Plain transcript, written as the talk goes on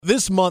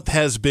This month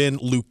has been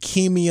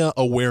Leukemia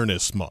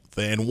Awareness Month,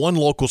 and one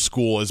local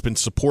school has been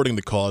supporting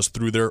the cause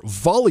through their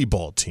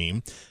volleyball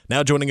team.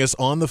 Now joining us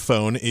on the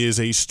phone is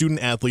a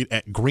student athlete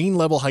at Green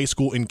Level High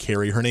School in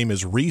Cary. Her name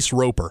is Reese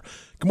Roper.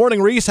 Good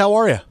morning, Reese. How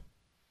are you?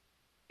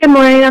 Good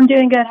morning. I'm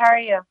doing good. How are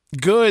you?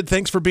 Good.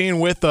 Thanks for being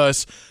with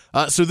us.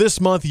 So this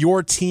month,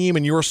 your team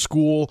and your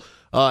school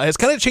has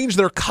kind of changed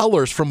their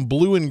colors from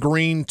blue and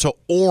green to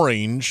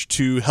orange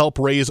to help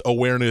raise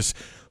awareness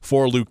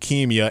for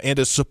leukemia and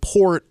to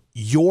support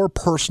your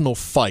personal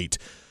fight.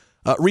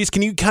 Reese,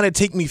 can you kind of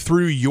take me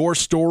through your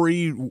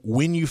story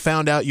when you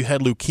found out you had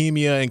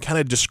leukemia and kind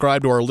of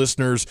describe to our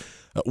listeners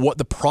what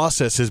the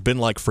process has been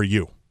like for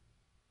you?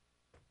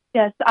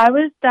 Yes, I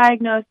was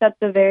diagnosed at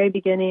the very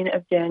beginning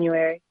of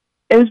January.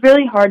 It was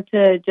really hard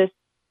to just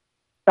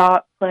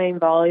stop playing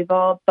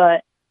volleyball,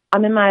 but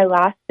I'm in my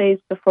last phase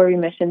before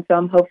remission, so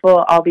I'm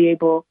hopeful I'll be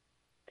able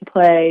to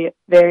play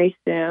very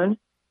soon.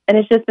 And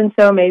it's just been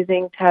so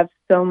amazing to have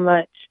so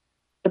much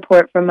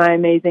support from my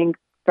amazing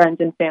friends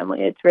and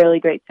family. It's really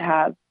great to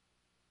have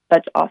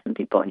such awesome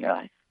people in your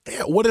life.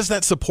 Yeah, what has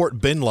that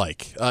support been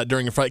like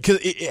during a fight? Because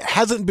it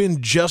hasn't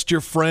been just your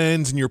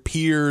friends and your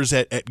peers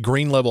at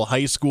Green Level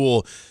High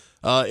School.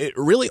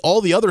 Really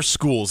all the other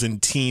schools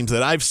and teams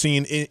that I've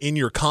seen in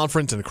your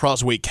conference and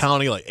across Wake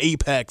County, like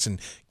Apex and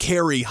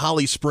Cary,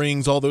 Holly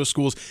Springs, all those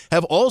schools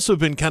have also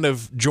been kind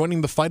of joining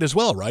the fight as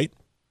well, right?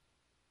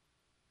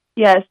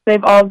 Yes,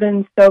 they've all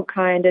been so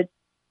kind.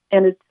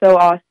 And it's so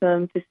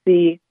awesome to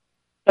see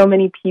so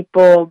many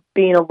people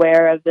being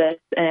aware of this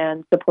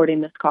and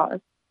supporting this cause.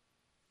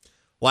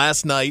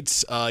 Last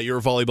night, your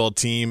volleyball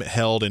team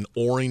held an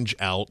orange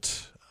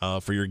out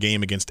for your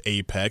game against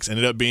Apex.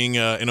 Ended up being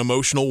an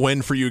emotional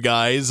win for you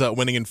guys,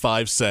 winning in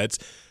 5 sets.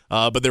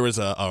 But there was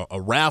a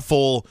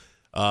raffle,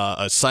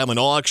 a silent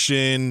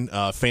auction.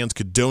 Fans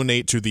could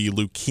donate to the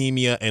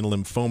Leukemia and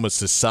Lymphoma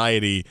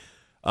Society.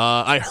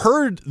 I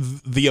heard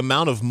the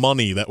amount of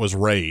money that was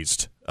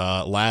raised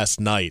last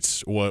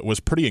night was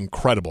pretty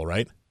incredible,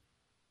 right?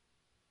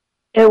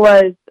 It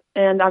was,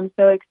 and I'm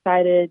so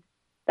excited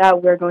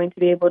that we're going to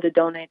be able to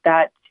donate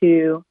that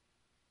to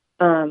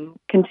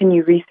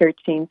continue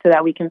researching so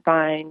that we can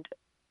find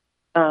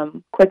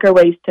quicker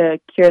ways to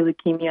cure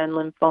leukemia and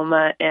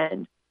lymphoma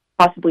and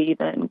possibly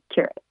even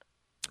cure it.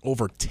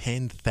 Over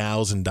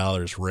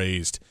 $10,000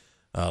 raised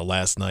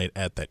last night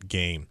at that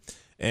game.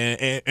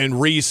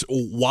 And Reese,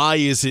 why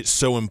is it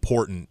so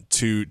important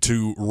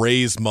to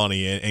raise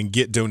money and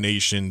get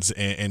donations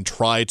and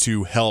try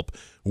to help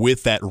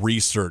with that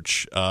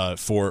research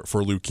for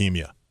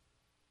leukemia?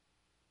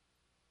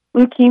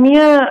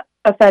 Leukemia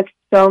affects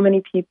so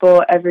many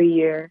people every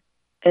year,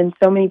 and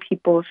so many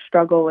people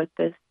struggle with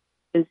this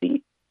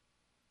disease.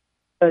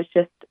 So it's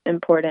just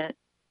important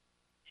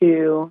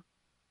to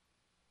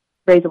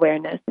raise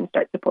awareness and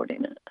start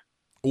supporting it.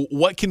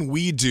 What can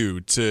we do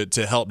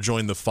to help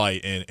join the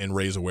fight and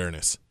raise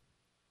awareness?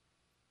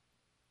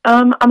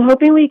 I'm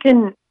hoping we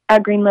can,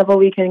 at Green Level,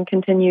 we can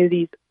continue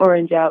these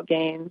Orange Out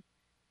games.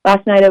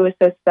 Last night it was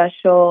so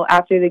special.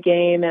 After the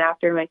game and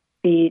after my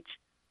speech,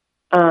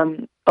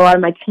 a lot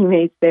of my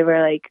teammates, they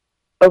were like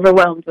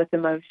overwhelmed with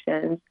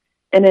emotions.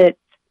 And it's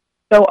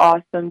so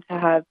awesome to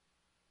have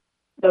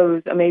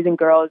those amazing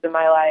girls in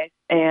my life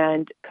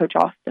and Coach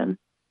Austin.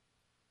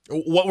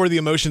 What were the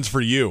emotions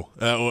for you?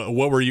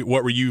 What were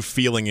you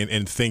feeling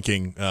and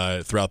thinking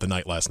throughout the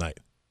night last night?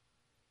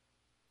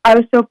 I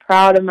was so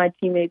proud of my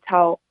teammates,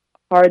 how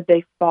hard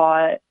they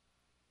fought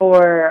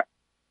for.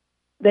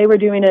 They were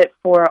doing it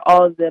for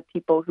all of the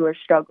people who are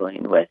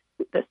struggling with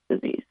this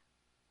disease.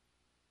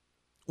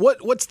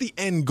 What's the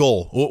end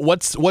goal?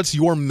 What's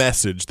your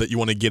message that you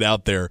want to get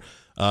out there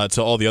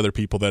to all the other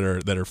people that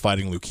are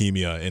fighting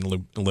leukemia and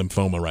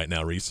lymphoma right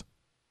now, Reese?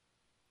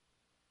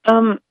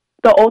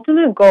 The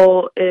ultimate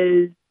goal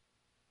is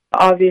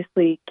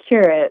obviously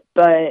cure it,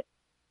 but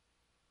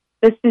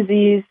this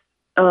disease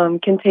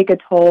can take a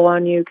toll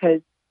on you because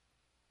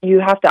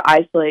you have to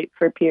isolate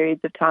for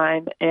periods of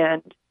time,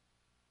 and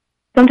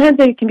sometimes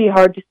it can be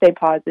hard to stay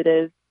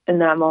positive in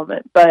that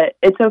moment, but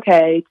it's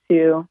okay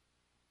to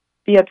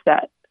be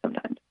upset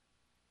sometimes.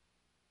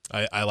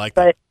 I like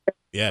that. But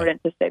it's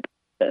important to stay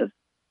positive.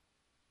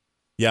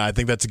 Yeah, I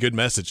think that's a good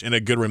message and a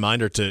good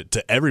reminder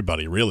to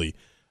everybody, really.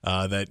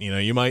 That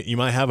you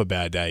might have a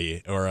bad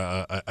day or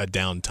a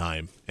down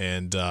time,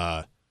 and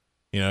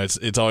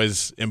it's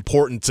always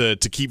important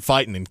to keep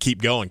fighting and keep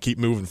going, keep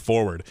moving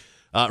forward.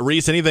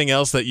 Reese, anything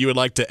else that you would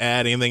like to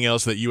add? Anything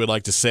else that you would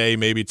like to say,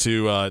 maybe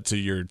to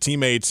your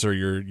teammates or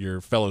your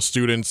fellow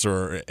students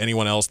or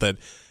anyone else that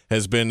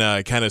has been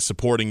kind of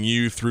supporting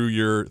you through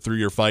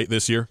your fight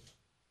this year?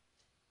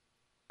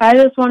 I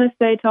just want to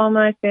say to all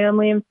my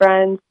family and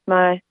friends,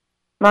 my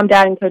Mom,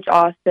 Dad, and Coach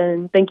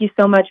Austin, thank you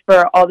so much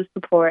for all the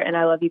support, and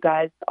I love you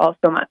guys all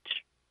so much.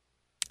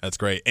 That's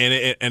great.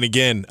 And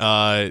again,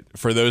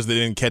 for those that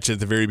didn't catch it at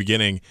the very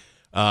beginning,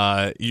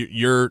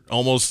 you're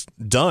almost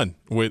done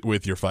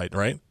with your fight,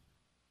 right?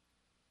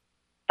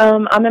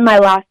 I'm in my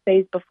last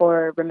phase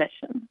before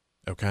remission.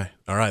 Okay.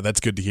 All right. That's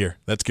good to hear.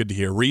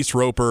 Reese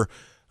Roper,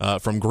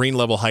 from Green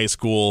Level High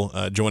School,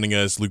 joining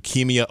us,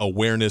 Leukemia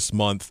Awareness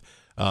Month.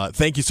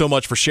 Thank you so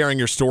much for sharing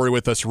your story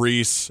with us,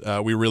 Reese.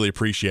 We really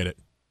appreciate it.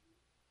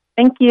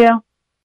 Thank you.